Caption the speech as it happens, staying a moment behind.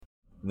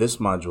This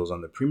module is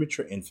on the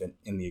premature infant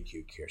in the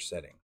acute care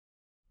setting.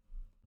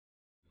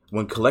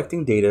 When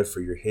collecting data for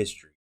your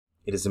history,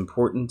 it is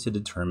important to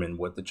determine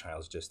what the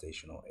child's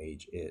gestational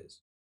age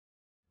is.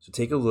 So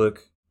take a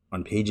look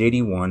on page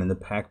 81 in the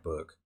PAC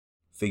book.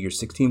 Figure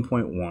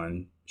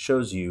 16.1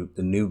 shows you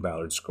the new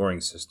Ballard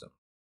scoring system.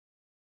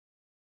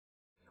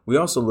 We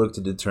also look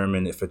to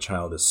determine if a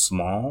child is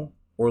small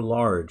or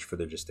large for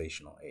their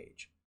gestational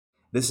age.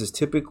 This is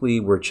typically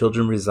where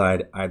children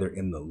reside either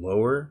in the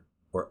lower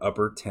or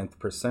upper 10th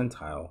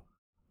percentile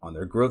on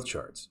their growth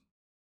charts.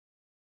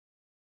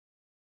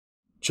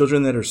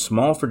 Children that are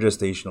small for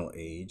gestational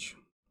age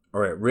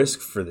are at risk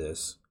for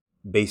this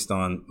based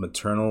on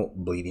maternal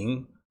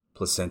bleeding,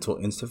 placental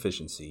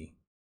insufficiency,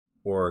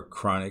 or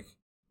chronic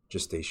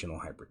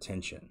gestational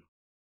hypertension.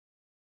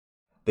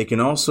 They can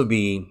also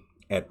be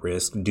at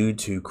risk due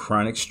to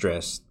chronic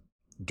stress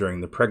during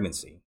the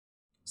pregnancy,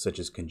 such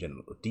as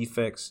congenital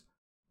defects,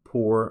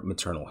 poor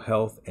maternal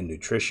health and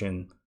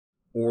nutrition,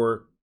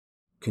 or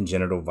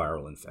congenital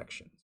viral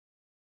infections.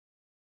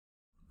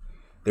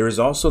 There is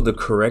also the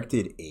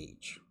corrected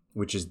age,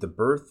 which is the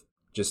birth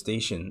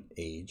gestation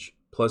age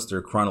plus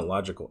their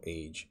chronological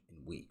age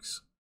in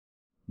weeks.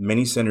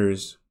 Many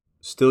centers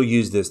still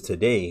use this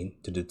today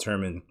to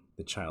determine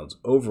the child's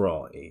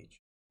overall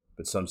age,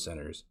 but some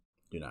centers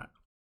do not.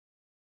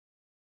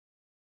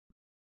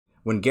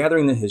 When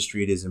gathering the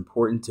history, it is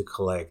important to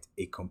collect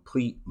a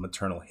complete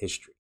maternal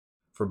history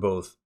for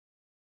both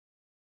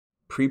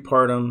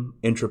prepartum,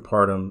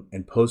 intrapartum,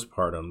 and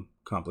postpartum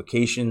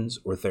complications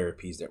or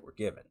therapies that were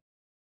given.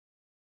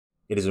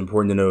 It is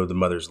important to know the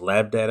mother's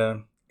lab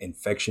data,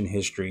 infection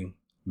history,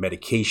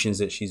 medications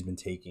that she's been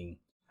taking,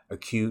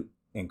 acute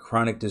and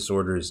chronic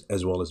disorders,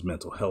 as well as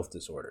mental health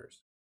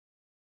disorders.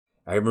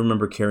 I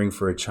remember caring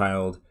for a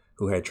child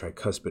who had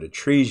tricuspid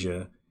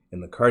atresia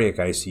in the cardiac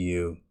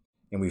ICU,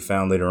 and we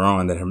found later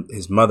on that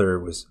his mother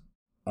was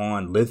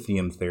on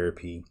lithium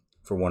therapy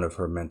for one of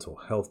her mental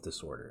health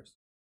disorders.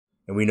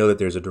 And we know that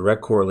there's a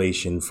direct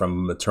correlation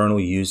from maternal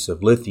use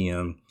of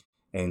lithium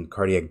and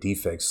cardiac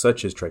defects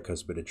such as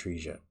tricuspid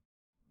atresia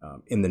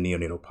in the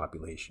neonatal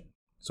population.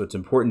 So it's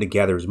important to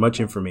gather as much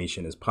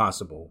information as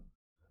possible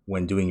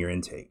when doing your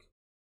intake.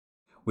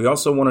 We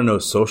also want to know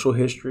social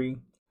history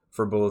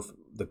for both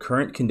the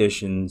current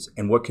conditions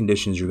and what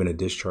conditions you're going to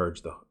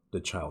discharge the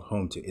child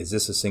home to. Is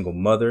this a single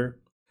mother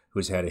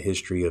who's had a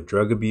history of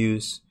drug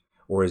abuse,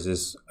 or is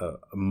this a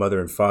mother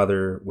and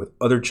father with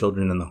other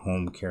children in the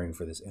home caring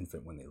for this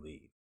infant when they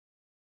leave?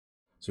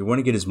 So we want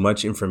to get as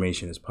much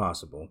information as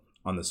possible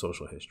on the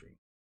social history.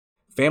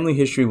 Family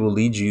history will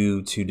lead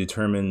you to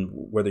determine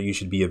whether you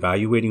should be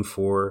evaluating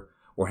for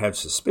or have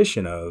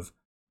suspicion of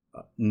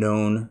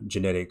known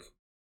genetic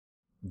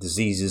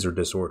diseases or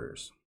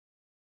disorders.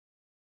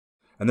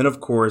 And then,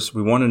 of course,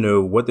 we want to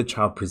know what the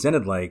child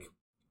presented like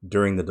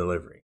during the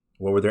delivery.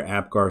 What were their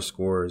APGAR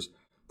scores?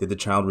 Did the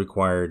child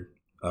require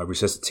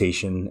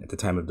resuscitation at the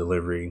time of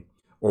delivery?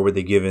 Or were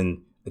they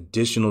given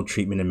additional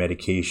treatment and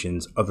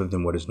medications other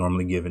than what is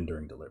normally given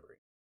during delivery?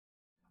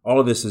 All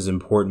of this is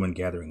important when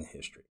gathering the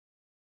history.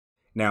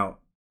 Now,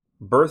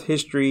 birth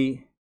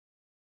history,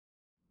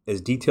 as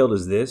detailed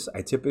as this,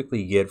 I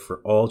typically get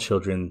for all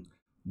children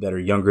that are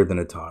younger than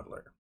a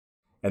toddler.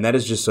 And that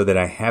is just so that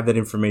I have that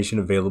information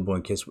available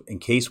in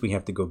case we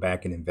have to go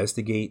back and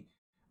investigate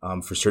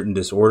for certain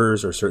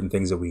disorders or certain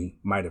things that we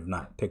might have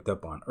not picked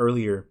up on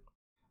earlier.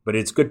 But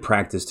it's good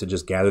practice to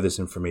just gather this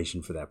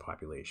information for that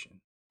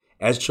population.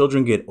 As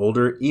children get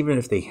older, even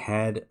if they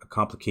had a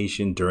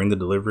complication during the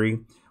delivery,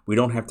 we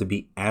don't have to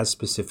be as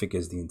specific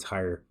as the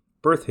entire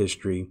birth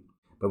history,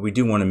 but we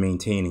do want to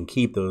maintain and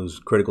keep those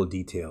critical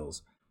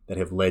details that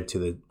have led to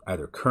the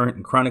either current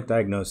and chronic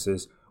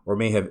diagnosis or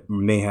may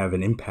have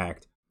an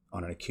impact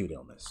on an acute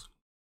illness.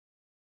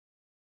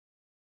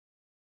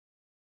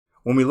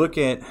 When we look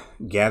at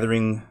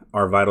gathering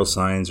our vital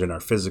signs in our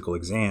physical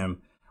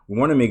exam, we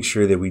want to make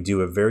sure that we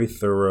do a very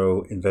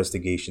thorough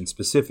investigation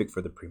specific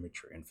for the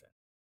premature infant.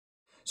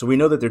 So we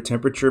know that their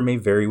temperature may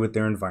vary with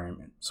their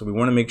environment. So we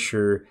want to make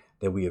sure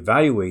that we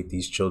evaluate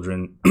these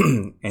children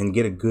and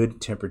get a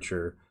good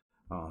temperature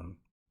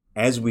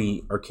as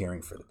we are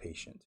caring for the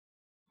patient.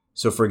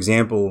 So for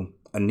example,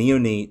 a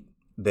neonate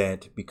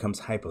that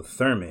becomes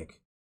hypothermic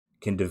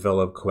can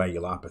develop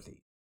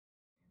coagulopathy.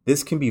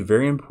 This can be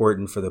very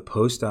important for the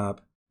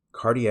post-op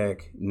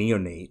cardiac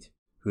neonate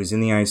who is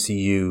in the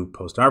ICU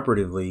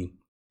post-operatively,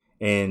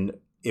 and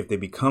if they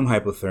become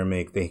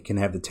hypothermic, they can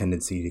have the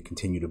tendency to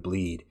continue to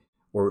bleed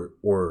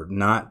or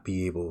not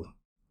be able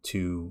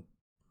to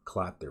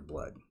clot their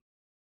blood.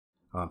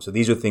 So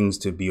these are things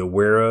to be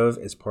aware of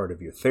as part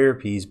of your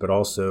therapies, but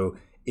also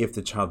if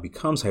the child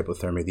becomes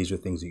hypothermic, these are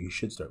things that you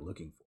should start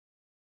looking for.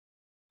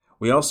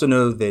 We also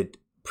know that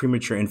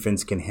premature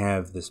infants can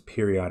have this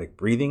periodic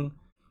breathing,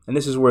 and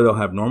this is where they'll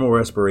have normal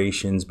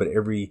respirations, but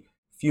every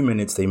few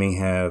minutes they may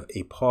have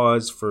a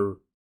pause for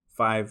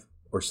 5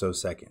 or so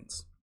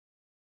seconds.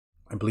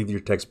 I believe your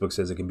textbook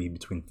says it can be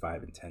between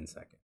 5 and 10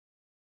 seconds.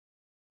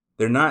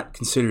 They're not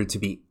considered to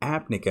be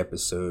apneic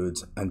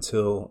episodes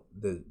until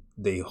the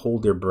they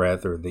hold their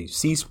breath or they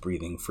cease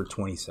breathing for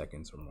 20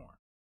 seconds or more.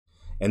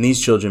 And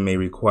these children may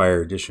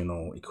require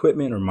additional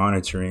equipment or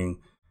monitoring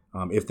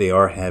if they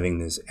are having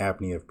this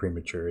apnea of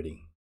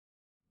prematurity.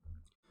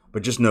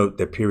 But just note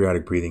that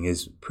periodic breathing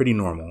is pretty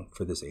normal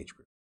for this age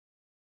group.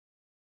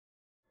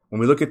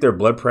 When we look at their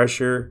blood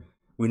pressure,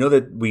 we know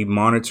that we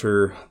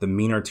monitor the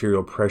mean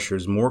arterial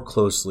pressures more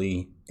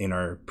closely in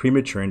our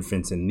premature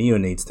infants and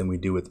neonates than we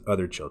do with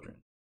other children.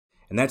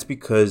 And that's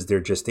because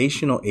their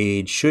gestational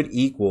age should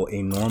equal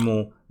a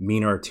normal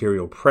mean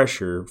arterial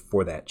pressure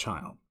for that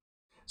child.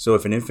 So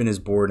if an infant is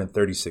born at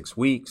 36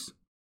 weeks,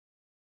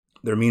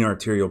 their mean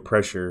arterial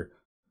pressure,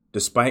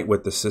 despite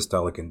what the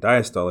systolic and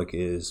diastolic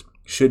is,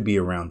 should be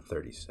around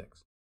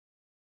 36.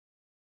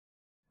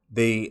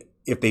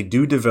 If they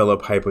do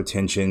develop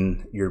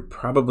hypotension, you're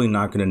probably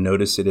not going to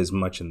notice it as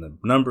much in the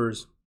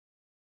numbers,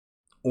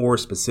 or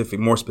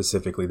more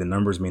specifically, the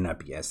numbers may not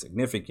be as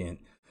significant,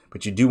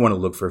 but you do want to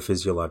look for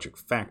physiologic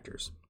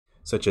factors,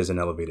 such as an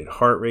elevated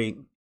heart rate,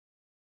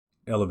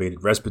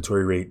 elevated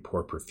respiratory rate,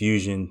 poor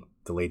perfusion,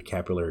 delayed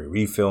capillary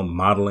refill,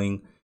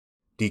 mottling,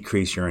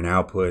 decreased urine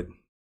output,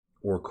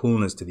 or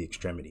coolness to the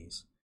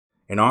extremities.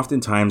 And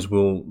oftentimes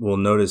we'll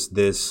notice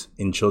this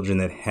in children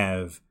that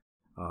have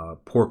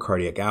poor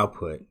cardiac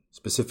output,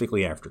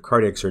 specifically after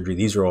cardiac surgery.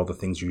 These are all the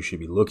things you should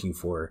be looking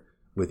for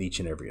with each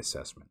and every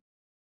assessment.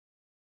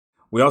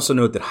 We also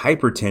note that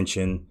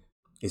hypertension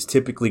is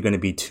typically going to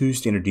be 2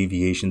 standard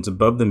deviations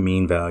above the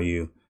mean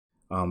value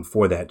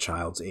for that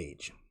child's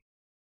age.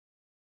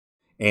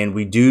 And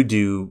we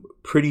do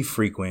pretty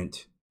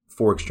frequent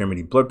 4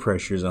 extremity blood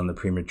pressures on the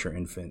premature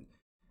infant,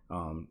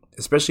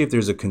 especially if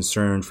there's a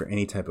concern for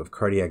any type of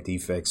cardiac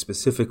defect,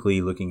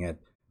 specifically looking at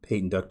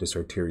patent ductus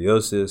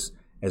arteriosus,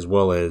 as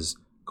well as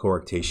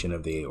coarctation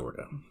of the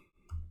aorta.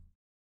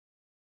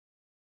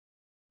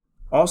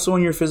 Also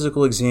in your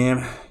physical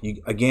exam,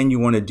 you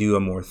want to do a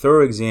more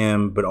thorough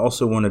exam, but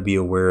also want to be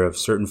aware of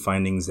certain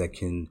findings that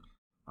can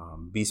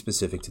be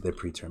specific to the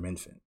preterm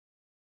infant,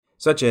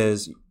 such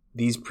as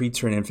these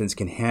preterm infants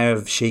can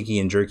have shaky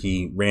and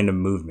jerky random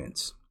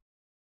movements.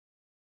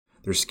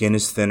 Their skin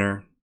is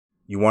thinner.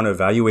 You want to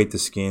evaluate the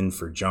skin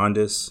for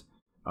jaundice.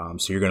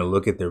 So you're going to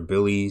look at their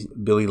Billy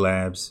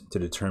labs to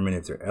determine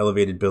if they're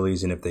elevated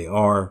Billies, and if they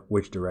are,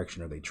 which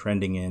direction are they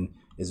trending in?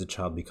 Is the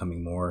child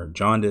becoming more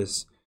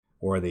jaundice,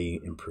 or are they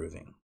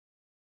improving?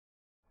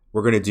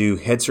 We're going to do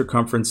head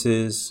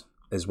circumferences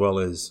as well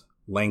as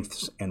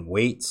lengths and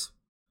weights.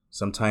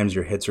 Sometimes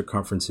your head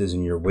circumferences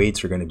and your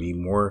weights are going to be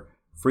more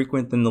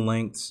frequent than the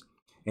lengths.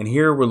 And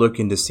here we're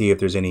looking to see if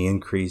there's any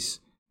increase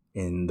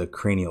in the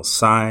cranial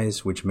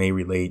size, which may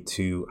relate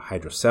to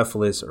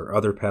hydrocephalus or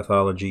other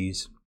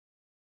pathologies.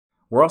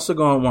 We're also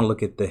going to want to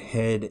look at the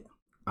head,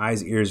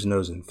 eyes, ears,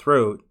 nose, and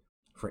throat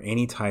for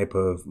any type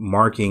of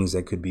markings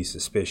that could be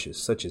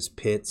suspicious, such as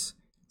pits,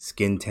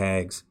 skin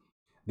tags.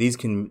 These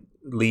can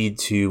lead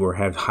to or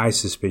have high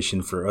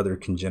suspicion for other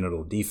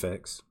congenital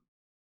defects.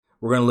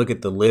 We're going to look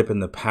at the lip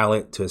and the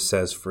palate to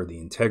assess for the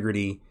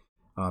integrity,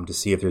 to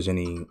see if there's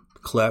any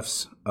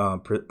clefts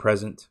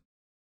present.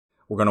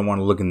 We're going to want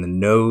to look in the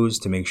nose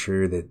to make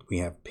sure that we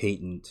have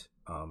patent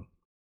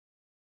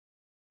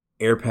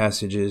air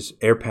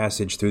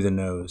passage through the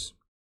nose.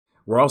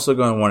 We're also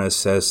going to want to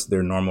assess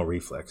their normal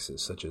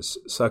reflexes, such as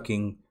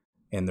sucking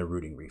and the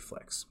rooting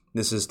reflex.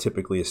 This is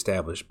typically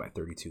established by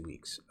 32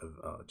 weeks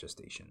of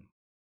gestation.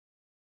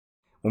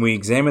 When we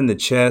examine the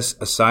chest,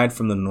 aside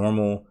from the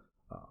normal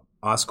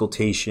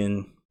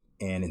auscultation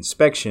and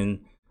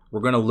inspection,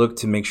 we're going to look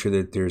to make sure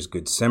that there's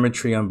good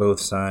symmetry on both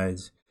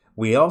sides.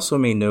 We also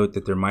may note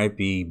that there might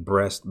be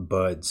breast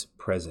buds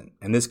present,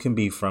 and this can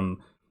be from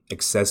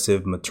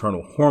excessive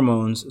maternal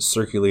hormones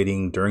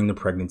circulating during the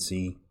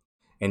pregnancy,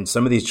 and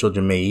some of these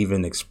children may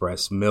even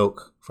express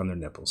milk from their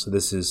nipples. So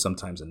this is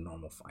sometimes a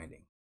normal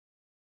finding.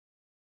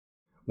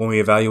 When we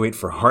evaluate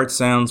for heart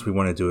sounds, we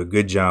want to do a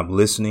good job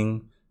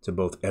listening to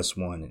both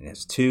S1 and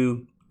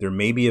S2. There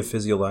may be a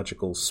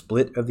physiological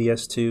split of the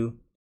S2.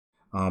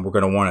 We're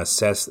going to want to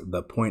assess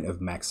the point of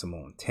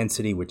maximal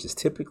intensity, which is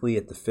typically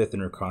at the 5th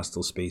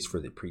intercostal space for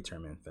the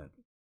preterm infant.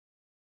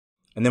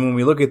 And then when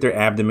we look at their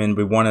abdomen,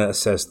 we want to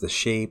assess the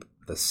shape,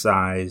 the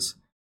size,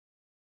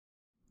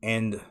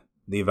 and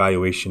the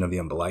evaluation of the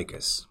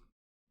umbilicus.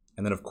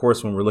 And then, of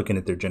course, when we're looking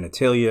at their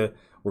genitalia,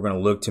 we're going to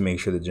look to make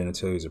sure the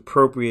genitalia is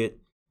appropriate,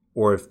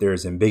 or if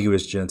there's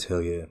ambiguous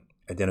genitalia,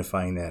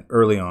 identifying that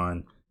early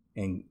on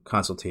and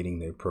consulting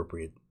the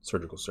appropriate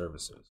surgical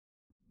services.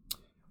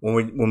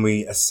 When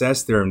we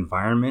assess their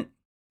environment,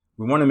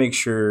 we want to make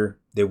sure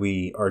that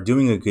we are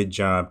doing a good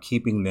job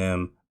keeping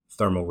them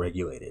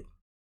thermoregulated.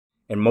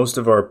 And most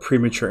of our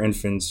premature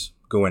infants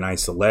go in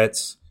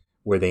isolettes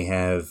where they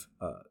have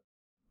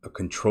a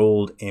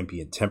controlled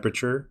ambient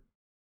temperature.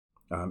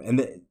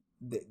 And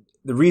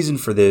the reason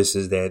for this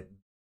is that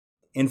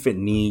infant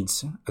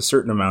needs a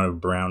certain amount of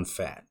brown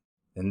fat.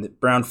 And the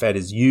brown fat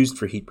is used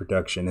for heat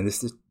production. And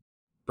this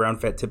brown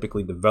fat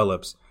typically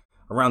develops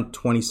around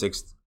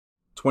 26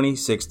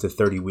 to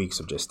 30 weeks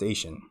of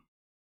gestation.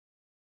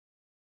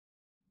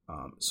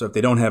 So if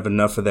they don't have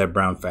enough of that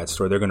brown fat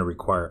store, they're going to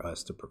require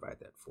us to provide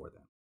that for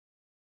them.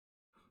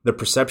 The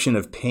perception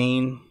of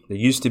pain. There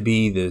used to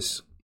be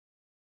this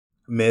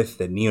myth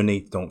that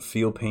neonates don't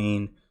feel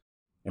pain.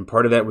 And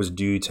part of that was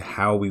due to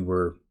how we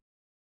were,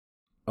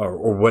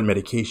 or what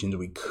medications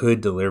we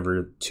could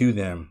deliver to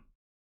them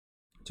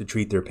to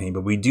treat their pain.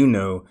 But we do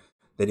know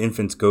that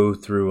infants go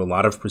through a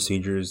lot of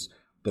procedures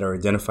that are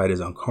identified as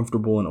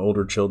uncomfortable in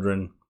older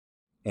children.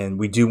 And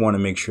we do want to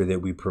make sure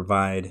that we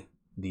provide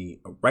the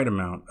right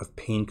amount of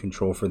pain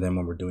control for them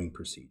when we're doing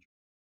procedures.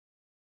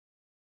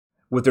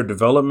 With their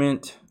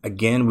development,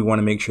 again, we want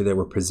to make sure that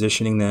we're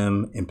positioning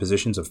them in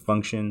positions of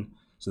function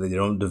so that they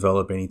don't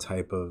develop any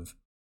type of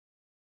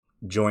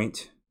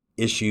joint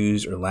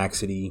issues or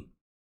laxity.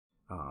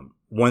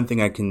 One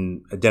thing I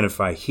can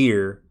identify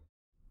here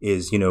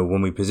is,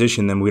 when we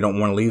position them, we don't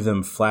want to leave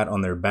them flat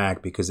on their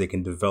back because they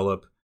can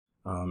develop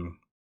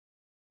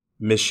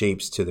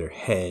misshapes to their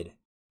head.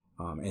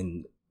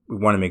 And we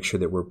want to make sure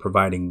that we're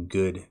providing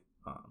good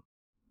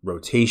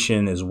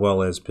rotation as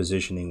well as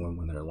positioning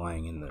when they're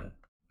lying in the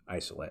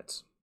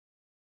isolettes.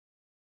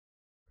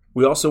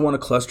 We also want to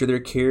cluster their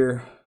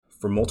care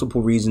for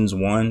multiple reasons.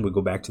 One, we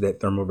go back to that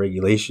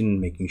thermoregulation,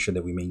 making sure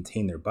that we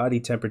maintain their body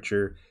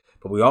temperature,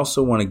 but we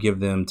also want to give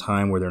them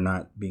time where they're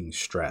not being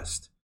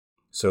stressed.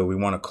 So we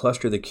want to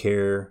cluster the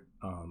care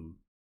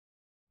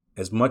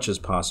as much as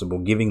possible,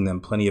 giving them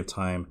plenty of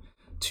time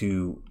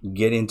to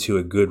get into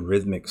a good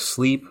rhythmic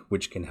sleep,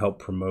 which can help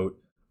promote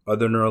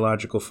other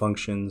neurological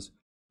functions,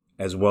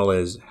 as well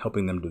as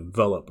helping them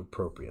develop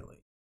appropriately.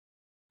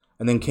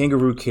 And then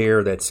kangaroo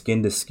care, that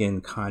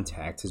skin-to-skin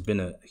contact, has been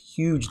a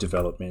huge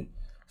development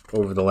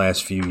over the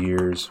last few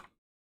years,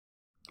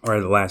 or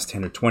the last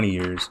 10 or 20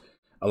 years,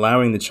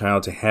 allowing the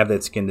child to have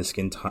that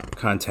skin-to-skin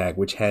contact,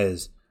 which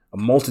has a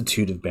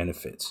multitude of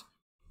benefits,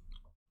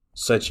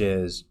 such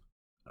as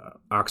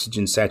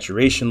oxygen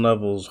saturation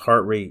levels,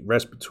 heart rate,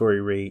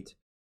 respiratory rate,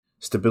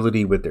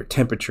 stability with their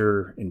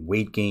temperature and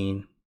weight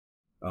gain,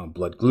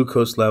 blood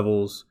glucose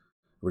levels,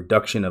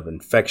 reduction of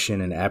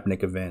infection and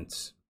apneic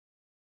events.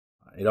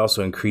 It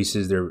also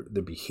increases their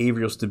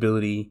behavioral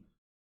stability.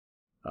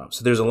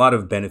 So there's a lot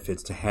of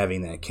benefits to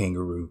having that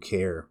kangaroo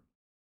care,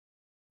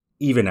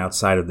 even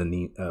outside of the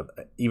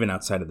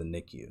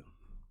NICU.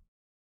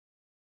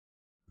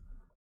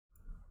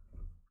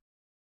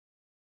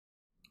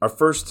 Our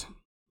first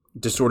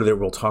disorder that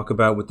we'll talk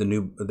about with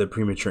the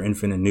premature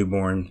infant and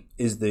newborn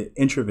is the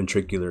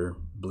intraventricular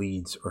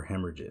bleeds or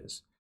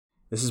hemorrhages.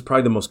 This is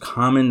probably the most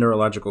common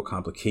neurological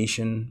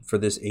complication for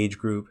this age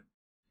group,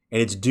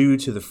 and it's due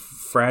to the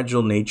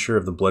fragile nature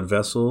of the blood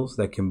vessels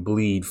that can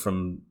bleed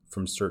from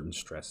certain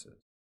stresses.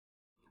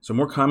 So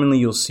more commonly,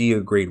 you'll see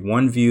a grade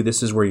 1 view.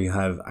 This is where you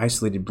have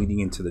isolated bleeding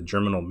into the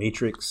germinal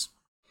matrix,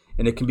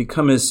 and it can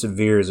become as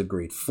severe as a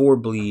grade 4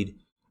 bleed,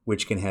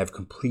 which can have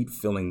complete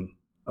filling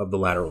of the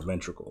lateral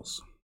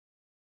ventricles.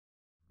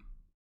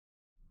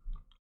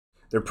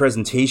 Their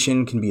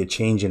presentation can be a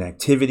change in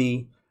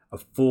activity, a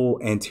full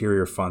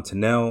anterior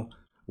fontanelle,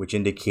 which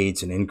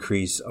indicates an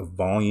increase of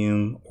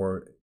volume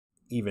or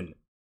even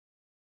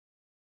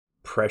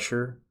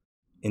pressure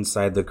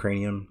inside the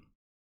cranium.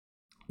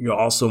 You'll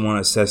also want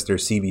to assess their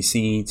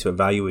CBC to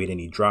evaluate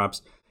any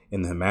drops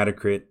in the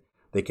hematocrit.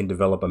 They can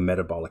develop a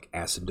metabolic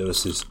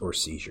acidosis or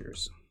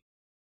seizures.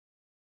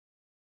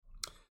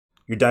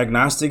 Your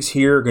diagnostics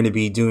here are going to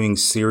be doing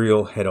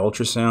serial head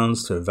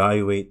ultrasounds to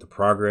evaluate the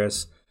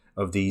progress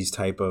of these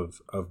type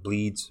of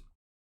bleeds.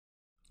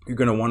 You're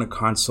going to want to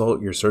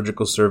consult your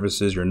surgical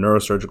services, your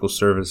neurosurgical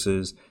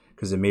services,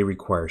 because it may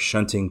require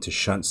shunting to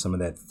shunt some of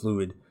that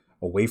fluid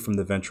away from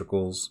the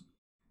ventricles.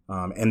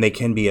 And they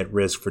can be at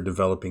risk for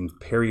developing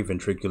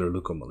periventricular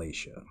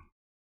leukomalacia.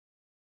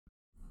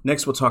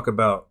 Next, we'll talk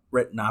about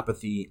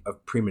retinopathy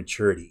of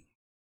prematurity.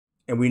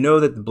 And we know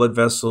that the blood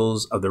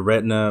vessels of the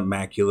retina,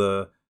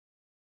 macula,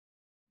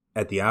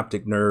 at the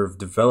optic nerve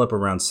develop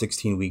around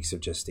 16 weeks of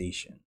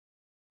gestation.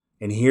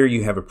 And here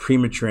you have a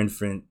premature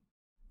infant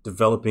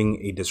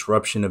developing a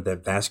disruption of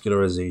that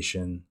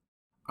vascularization,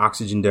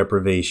 oxygen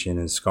deprivation,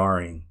 and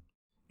scarring.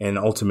 And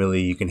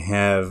ultimately, you can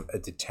have a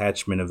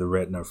detachment of the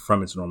retina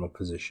from its normal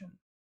position.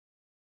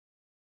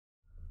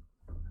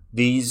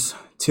 These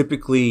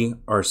typically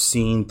are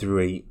seen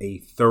through a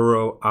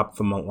thorough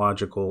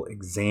ophthalmological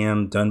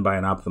exam done by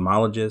an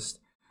ophthalmologist,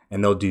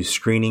 and they'll do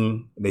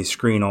screening. They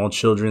screen all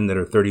children that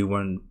are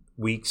 31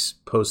 weeks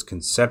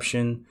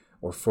post-conception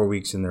or 4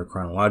 weeks in their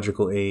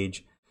chronological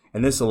age.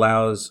 And this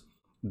allows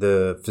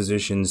the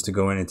physicians to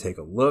go in and take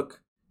a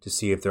look to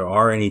see if there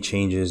are any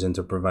changes and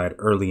to provide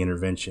early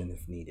intervention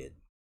if needed.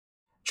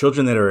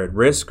 Children that are at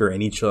risk are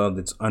any child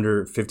that's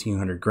under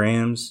 1,500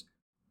 grams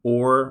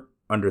or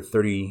under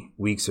 30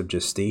 weeks of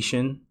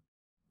gestation,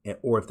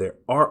 or if they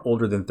are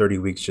older than 30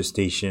 weeks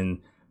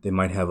gestation, they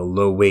might have a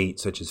low weight,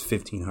 such as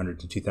 1,500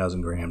 to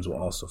 2,000 grams will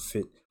also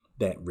fit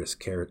that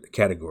risk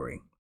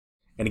category.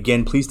 And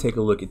again, please take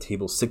a look at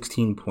Table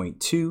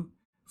 16.2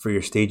 for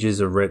your stages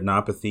of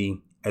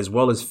retinopathy, as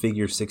well as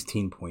Figure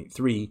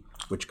 16.3,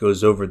 which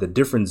goes over the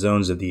different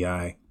zones of the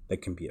eye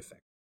that can be affected.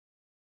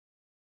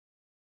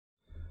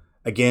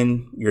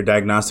 Again, your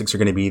diagnostics are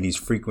going to be these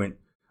frequent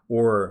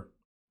or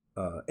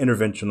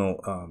interventional,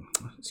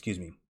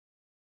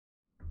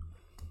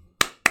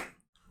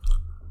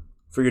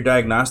 For your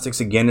diagnostics,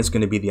 again, it's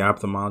going to be the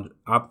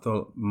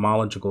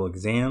ophthalmological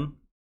exam.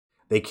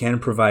 They can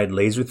provide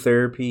laser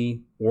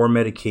therapy or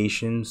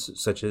medications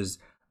such as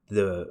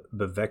the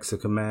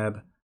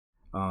bevacizumab.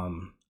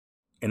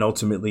 And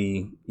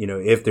ultimately,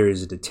 if there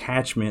is a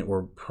detachment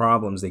or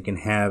problems, they can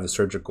have a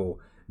surgical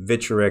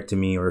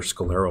vitrectomy or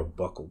scleral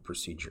buckle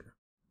procedure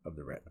of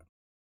the retina.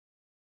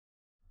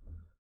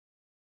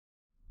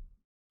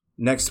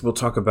 Next, we'll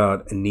talk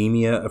about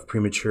anemia of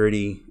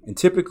prematurity. And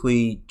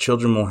typically,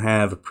 children will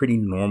have a pretty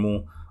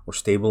normal or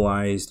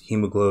stabilized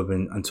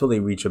hemoglobin until they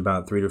reach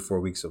about 3 to 4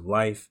 weeks of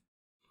life.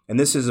 And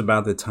this is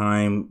about the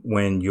time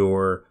when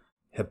your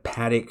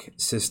hepatic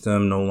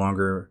system no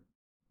longer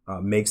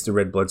makes the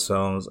red blood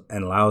cells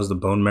and allows the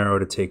bone marrow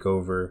to take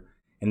over.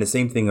 And the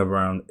same thing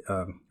around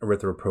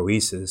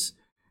erythropoiesis.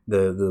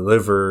 The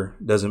liver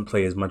doesn't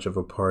play as much of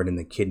a part and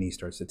the kidney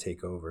starts to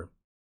take over.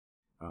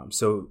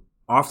 So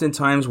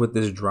oftentimes with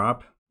this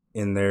drop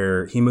in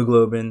their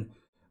hemoglobin,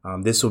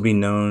 this will be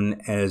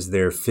known as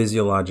their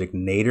physiologic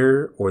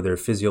nadir or their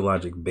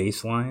physiologic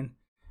baseline.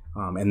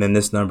 And then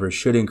this number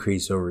should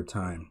increase over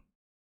time.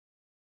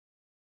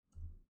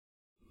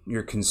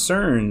 Your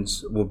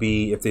concerns will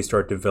be if they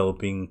start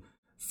developing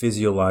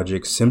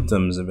physiologic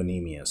symptoms of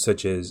anemia,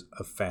 such as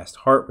a fast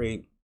heart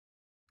rate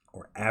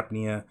or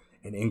apnea,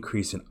 an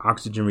increase in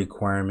oxygen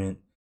requirement,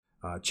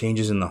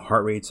 changes in the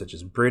heart rate, such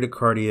as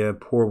bradycardia,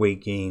 poor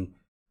weight gain,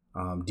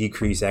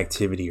 decreased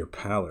activity, or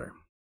pallor.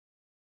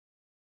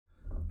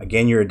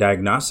 Again, your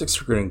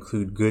diagnostics are going to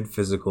include good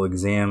physical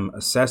exam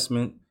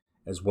assessment,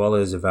 as well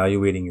as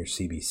evaluating your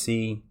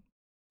CBC.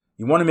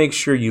 You want to make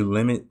sure you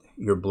limit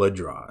your blood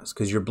draws,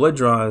 because your blood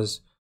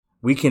draws,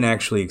 we can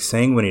actually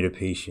exsanguinate a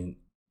patient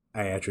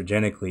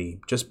iatrogenically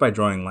just by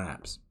drawing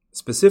labs,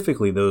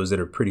 specifically those that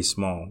are pretty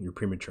small, your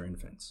premature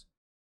infants.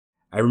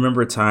 I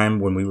remember a time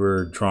when we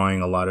were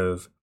drawing a lot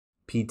of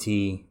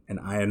PT and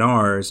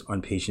INRs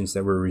on patients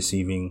that were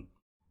receiving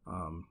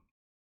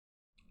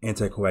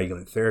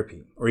anticoagulant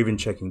therapy or even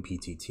checking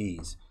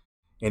PTTs.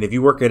 And if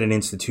you work at an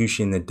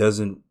institution that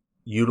doesn't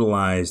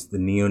utilize the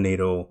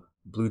neonatal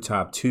blue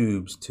top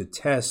tubes to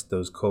test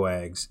those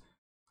coags,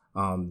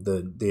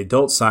 the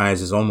adult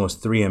size is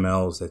almost 3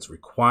 mLs that's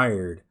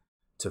required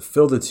to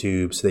fill the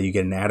tube so that you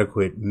get an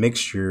adequate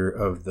mixture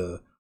of the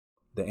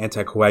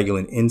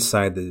anticoagulant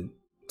inside the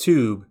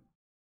tube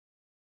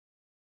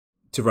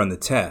to run the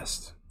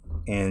test.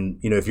 And,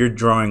 if you're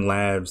drawing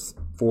labs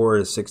 4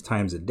 to 6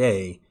 times a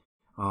day,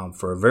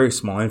 for a very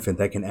small infant,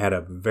 that can add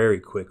up very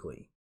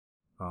quickly.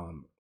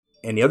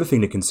 And the other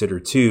thing to consider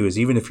too is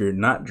even if you're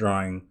not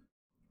drawing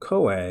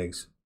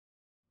coags,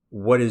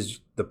 what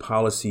is the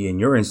policy in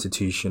your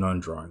institution on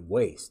drawing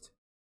waste?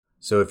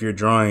 So if you're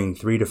drawing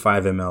 3 to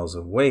 5 mLs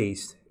of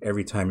waste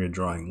every time you're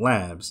drawing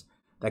labs,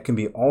 that can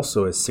be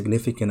also a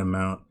significant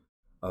amount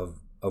of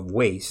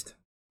waste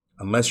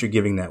unless you're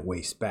giving that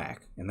waste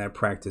back. And that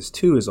practice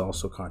too is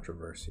also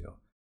controversial.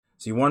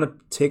 So you want to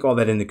take all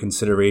that into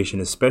consideration,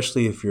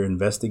 especially if you're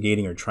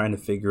investigating or trying to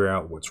figure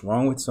out what's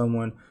wrong with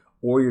someone,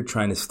 or you're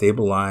trying to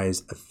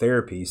stabilize a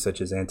therapy such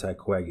as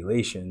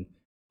anticoagulation,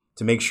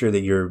 to make sure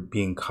that you're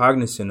being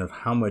cognizant of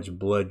how much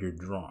blood you're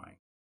drawing.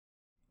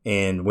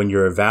 And when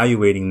you're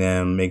evaluating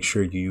them, make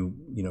sure you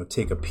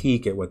take a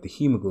peek at what the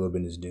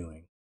hemoglobin is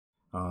doing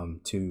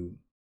to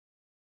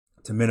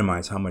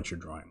minimize how much you're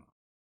drawing.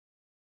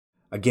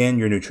 Again,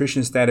 your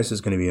nutrition status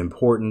is going to be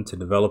important to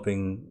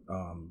developing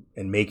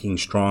and making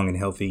strong and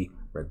healthy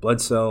red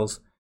blood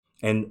cells.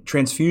 And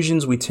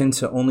transfusions we tend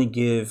to only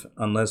give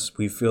unless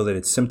we feel that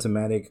it's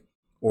symptomatic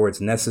or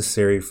it's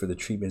necessary for the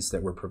treatments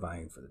that we're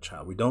providing for the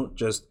child. We don't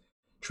just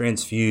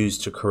transfuse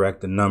to correct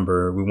the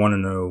number. We want to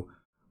know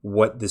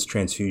what this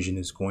transfusion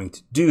is going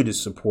to do to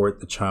support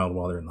the child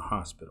while they're in the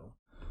hospital.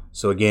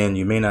 So again,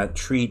 you may not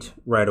treat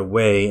right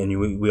away,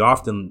 and we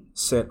often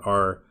set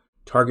our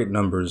target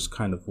numbers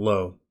kind of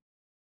low,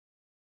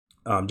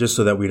 just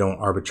so that we don't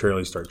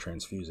arbitrarily start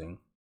transfusing.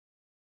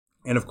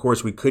 And of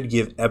course, we could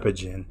give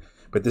Epigen,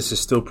 but this is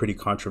still pretty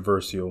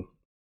controversial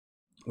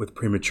with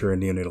premature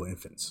and neonatal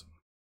infants.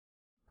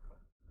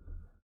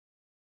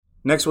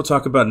 Next, we'll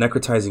talk about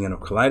necrotizing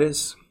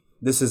enterocolitis.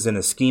 This is an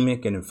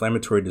ischemic and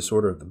inflammatory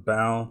disorder of the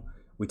bowel.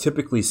 We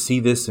typically see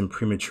this in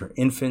premature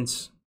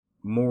infants,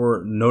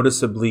 more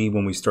noticeably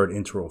when we start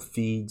enteral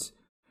feeds.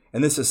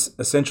 And this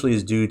essentially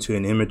is due to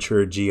an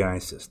immature GI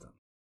system.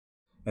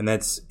 And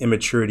that's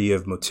immaturity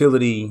of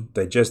motility,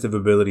 digestive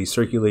ability,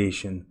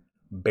 circulation,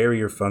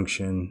 barrier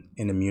function,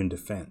 and immune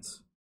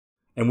defense.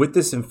 And with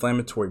this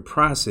inflammatory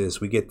process,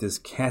 we get this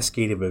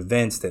cascade of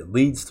events that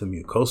leads to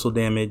mucosal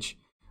damage,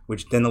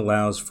 which then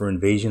allows for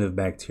invasion of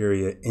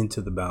bacteria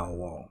into the bowel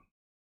wall.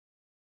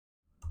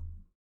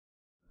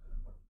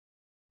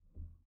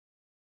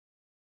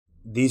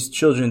 These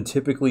children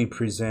typically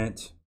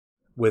present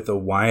with a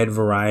wide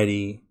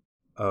variety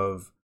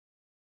of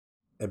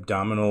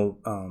abdominal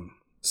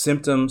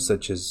symptoms,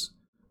 such as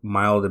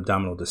mild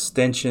abdominal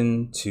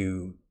distension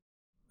to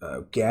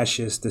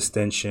gaseous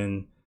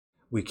distension.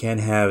 We can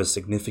have a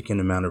significant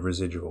amount of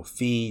residual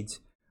feeds,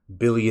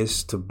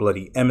 bilious to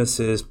bloody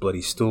emesis,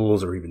 bloody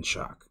stools, or even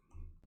shock.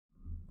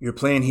 Your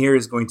plan here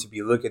is going to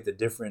be look at the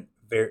different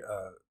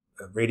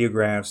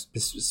radiographs,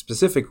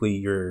 specifically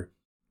your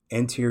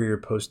anterior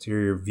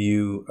posterior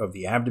view of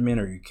the abdomen,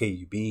 or your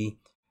KUB,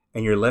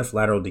 and your left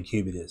lateral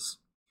decubitus.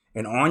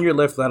 And on your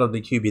left lateral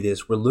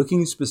decubitus, we're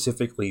looking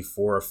specifically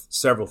for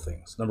several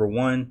things. Number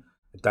one,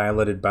 a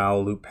dilated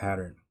bowel loop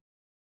pattern.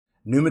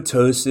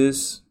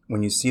 Pneumatosis,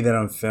 when you see that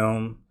on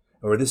film,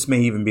 or this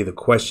may even be the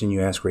question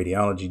you ask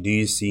radiology, do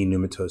you see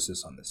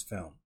pneumatosis on this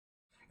film?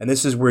 And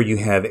this is where you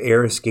have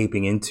air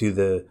escaping into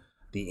the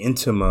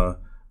intima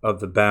of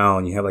the bowel,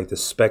 and you have like the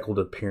speckled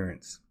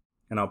appearance.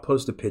 And I'll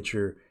post a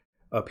picture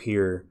up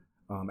here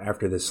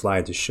after this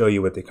slide to show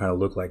you what they kind of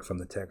look like from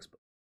the textbook.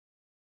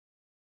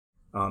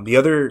 The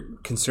other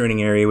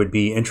concerning area would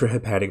be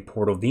intrahepatic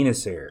portal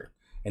venous air.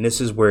 And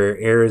this is where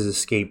air is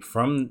escaped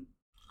from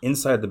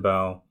inside the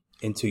bowel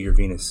into your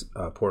venous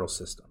portal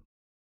system.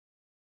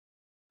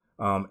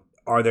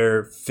 Are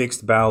there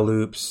fixed bowel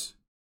loops,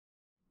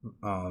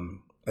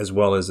 as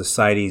well as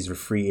ascites or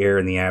free air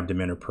in the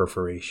abdomen or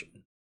perforation?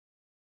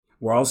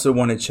 We'll also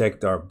want to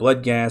check our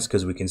blood gas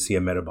because we can see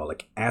a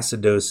metabolic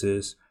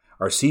acidosis.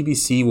 Our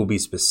CBC will be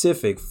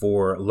specific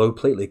for low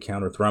platelet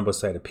count or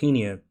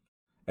thrombocytopenia,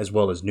 as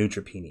well as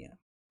neutropenia.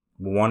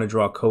 We'll want to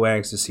draw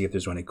coags to see if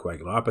there's any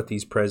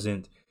coagulopathies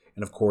present,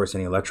 and of course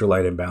any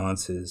electrolyte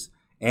imbalances,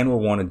 and we'll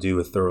want to do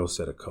a thorough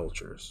set of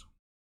cultures.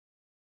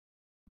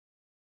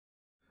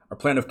 Our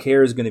plan of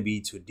care is going to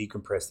be to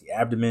decompress the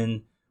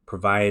abdomen,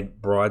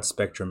 provide broad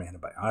spectrum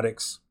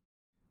antibiotics.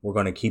 We're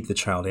going to keep the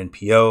child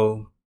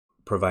NPO,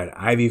 provide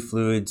IV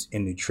fluids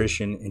and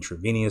nutrition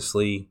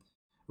intravenously.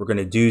 We're going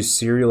to do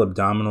serial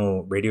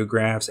abdominal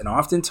radiographs, and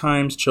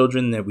oftentimes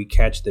children that we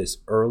catch this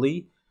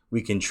early,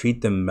 we can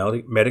treat them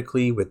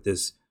medically with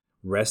this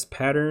rest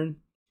pattern.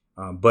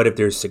 But if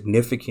there's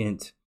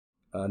significant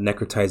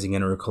necrotizing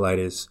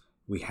enterocolitis,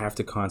 we have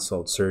to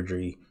consult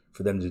surgery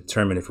for them to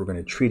determine if we're going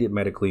to treat it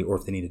medically or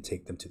if they need to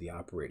take them to the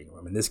operating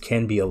room. And this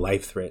can be a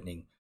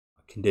life-threatening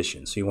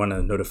condition. So you want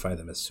to notify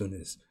them as soon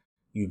as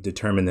you've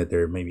determined that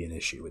there may be an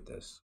issue with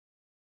this.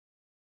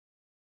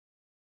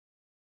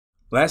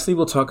 Lastly,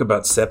 we'll talk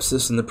about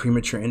sepsis in the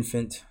premature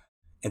infant.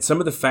 And some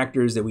of the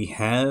factors that we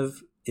have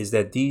is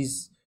that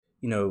these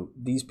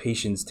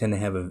patients tend to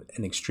have an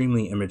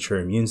extremely immature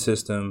immune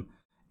system,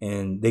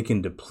 and they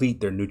can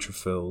deplete their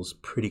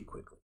neutrophils pretty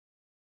quickly.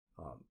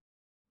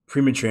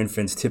 Premature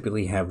infants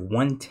typically have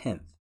 1/10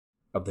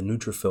 of the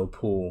neutrophil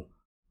pool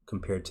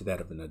compared to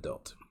that of an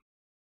adult.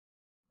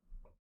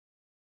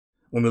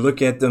 When we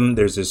look at them,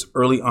 there's this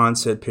early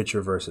onset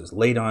picture versus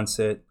late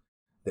onset.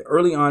 The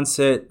early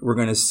onset, we're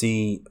going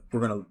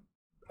to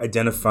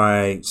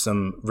identify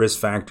some risk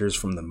factors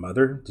from the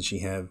mother. Did she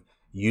have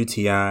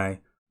UTI,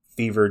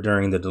 fever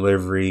during the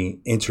delivery,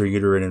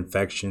 intrauterine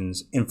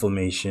infections,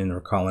 inflammation,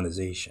 or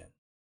colonization?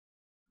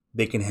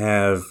 They can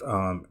have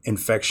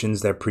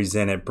infections that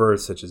present at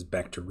birth, such as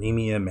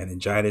bacteremia,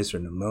 meningitis, or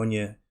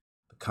pneumonia.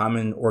 The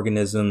common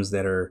organisms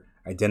that are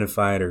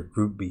identified are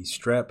group B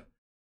strep,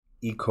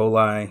 E.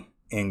 coli,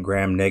 and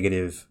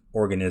gram-negative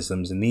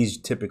organisms. And these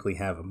typically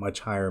have a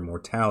much higher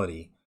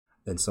mortality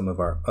than some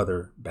of our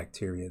other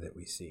bacteria that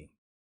we see.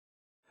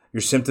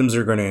 Your symptoms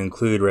are going to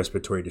include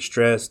respiratory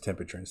distress,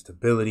 temperature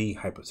instability,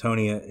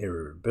 hypotonia,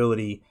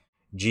 irritability,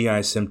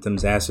 GI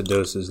symptoms,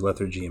 acidosis,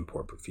 lethargy, and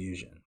poor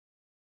perfusion.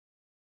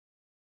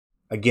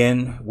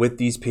 Again, with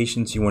these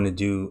patients, you want to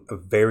do a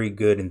very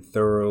good and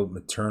thorough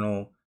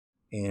maternal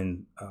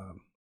and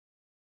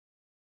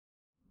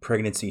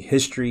pregnancy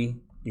history.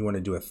 You want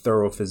to do a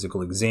thorough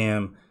physical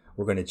exam.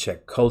 We're going to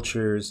check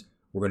cultures.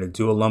 We're going to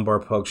do a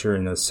lumbar puncture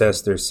and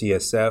assess their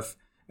CSF,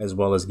 as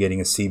well as getting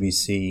a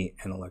CBC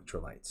and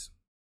electrolytes.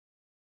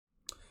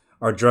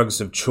 Our drugs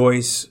of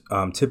choice,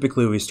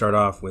 typically we start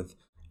off with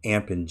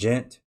AMP and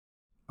GENT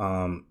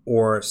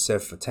or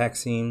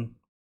cefotaxime.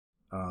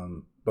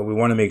 But we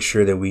want to make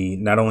sure that we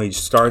not only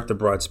start the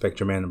broad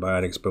spectrum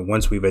antibiotics, but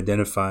once we've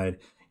identified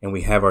and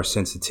we have our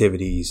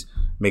sensitivities,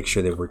 make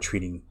sure that we're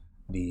treating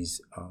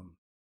these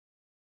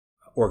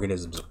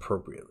organisms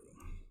appropriately.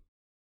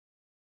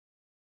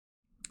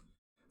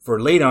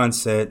 For late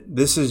onset,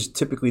 this is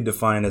typically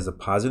defined as a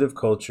positive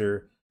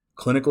culture,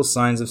 clinical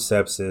signs of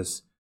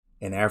sepsis,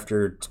 and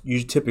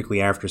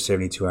typically after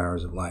 72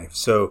 hours of life.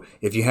 So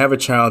if you have a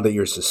child that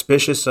you're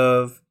suspicious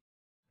of,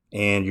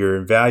 and you're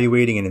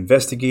evaluating and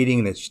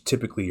investigating, that's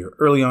typically your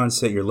early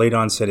onset. Your late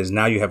onset is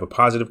now you have a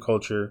positive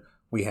culture,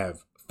 we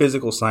have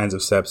physical signs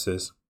of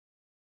sepsis,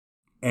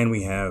 and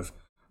we have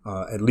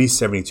at least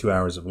 72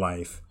 hours of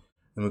life,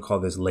 and we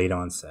call this late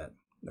onset.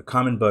 The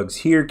common bugs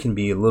here can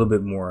be a little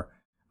bit more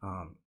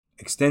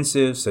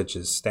extensive, such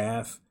as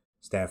Staph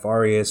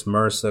aureus,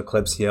 MRSA,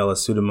 Klebsiella,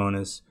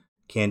 Pseudomonas,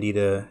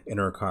 Candida,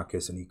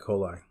 Enterococcus, and E.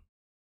 coli.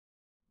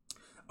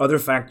 Other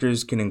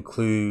factors can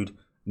include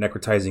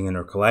necrotizing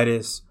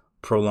enterocolitis,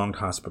 prolonged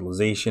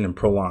hospitalization and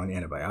prolonged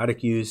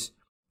antibiotic use,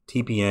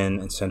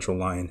 TPN, and central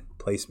line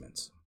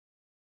placements.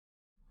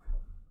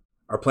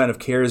 Our plan of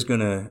care is going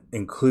to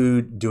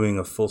include doing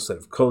a full set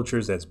of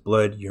cultures. That's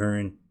blood,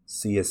 urine,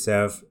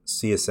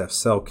 CSF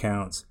cell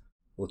counts.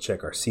 We'll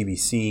check our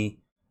CBC,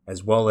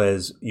 as well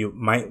as you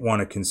might want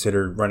to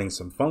consider running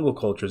some fungal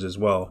cultures as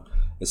well,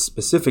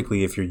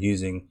 specifically if you're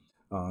using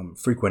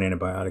frequent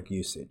antibiotic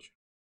usage.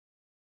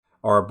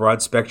 Our broad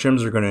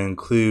spectrums are going to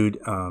include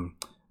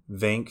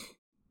VANC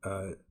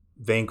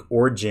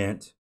or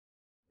GENT,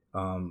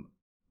 and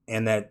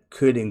that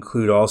could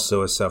include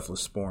also a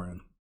cephalosporin.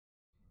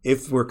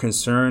 If we're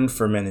concerned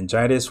for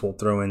meningitis, we'll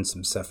throw in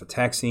some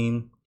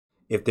cefotaxime.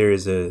 If there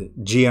is a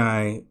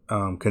GI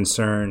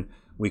concern,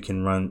 we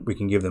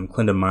can give them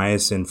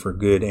clindamycin for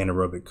good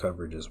anaerobic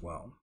coverage as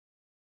well.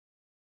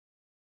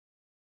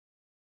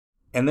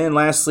 And then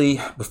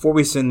lastly, before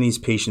we send these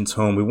patients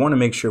home, we want to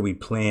make sure we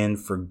plan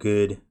for a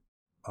good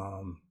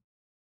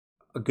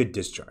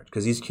discharge,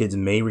 because these kids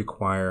may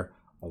require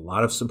a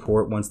lot of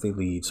support once they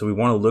leave. So we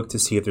want to look to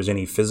see if there's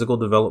any physical,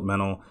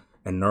 developmental,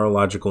 and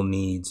neurological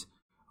needs.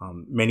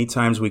 Many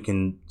times we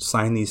can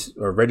sign these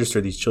or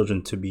register these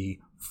children to be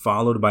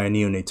followed by a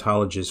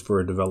neonatologist for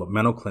a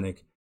developmental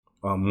clinic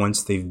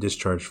once they've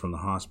discharged from the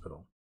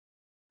hospital.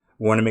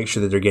 We want to make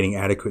sure that they're getting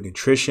adequate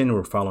nutrition.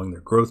 We're following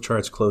their growth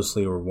charts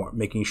closely. We're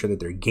making sure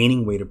that they're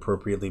gaining weight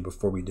appropriately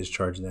before we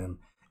discharge them,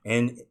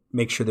 and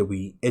make sure that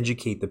we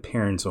educate the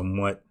parents on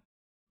what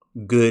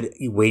good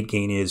weight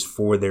gain is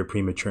for their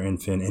premature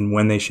infant and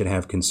when they should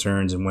have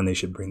concerns and when they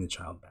should bring the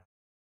child back.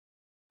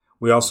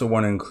 We also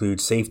want to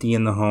include safety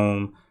in the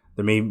home.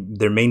 There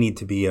may need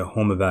to be a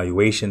home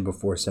evaluation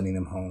before sending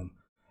them home.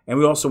 And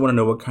we also want to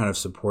know what kind of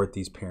support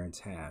these parents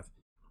have.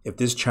 If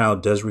this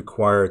child does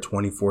require a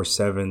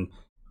 24/7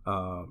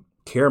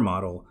 care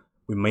model,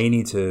 we may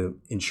need to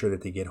ensure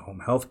that they get home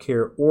health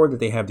care, or that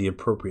they have the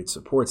appropriate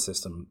support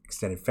system,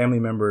 extended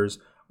family members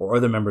or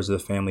other members of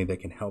the family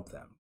that can help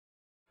them.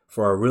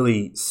 For our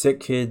really sick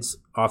kids,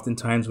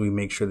 oftentimes we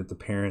make sure that the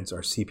parents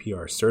are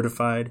CPR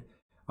certified,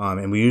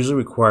 and we usually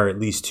require at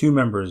least 2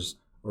 members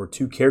or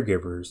 2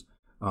 caregivers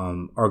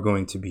are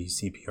going to be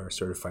CPR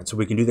certified. So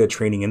we can do that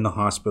training in the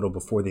hospital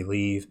before they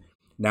leave.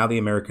 Now the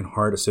American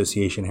Heart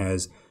Association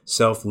has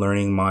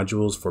self-learning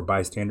modules for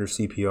bystander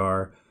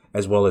CPR,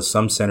 as well as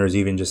some centers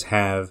even just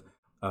have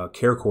a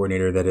care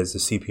coordinator that is a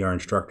CPR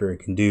instructor and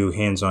can do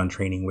hands-on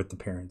training with the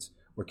parents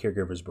or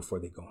caregivers before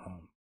they go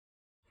home.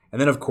 And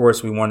then, of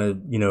course, we want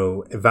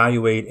to,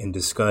 evaluate and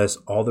discuss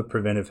all the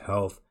preventive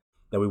health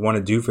that we want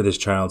to do for this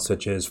child,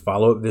 such as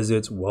follow-up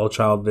visits,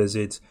 well-child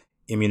visits,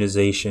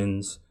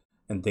 immunizations,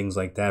 and things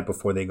like that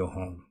before they go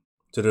home.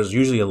 So there's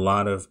usually a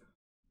lot of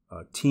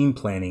team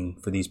planning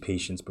for these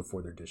patients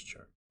before they're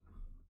discharged.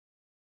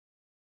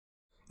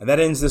 And that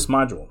ends this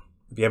module.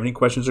 If you have any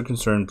questions or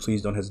concerns,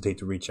 please don't hesitate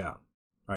to reach out.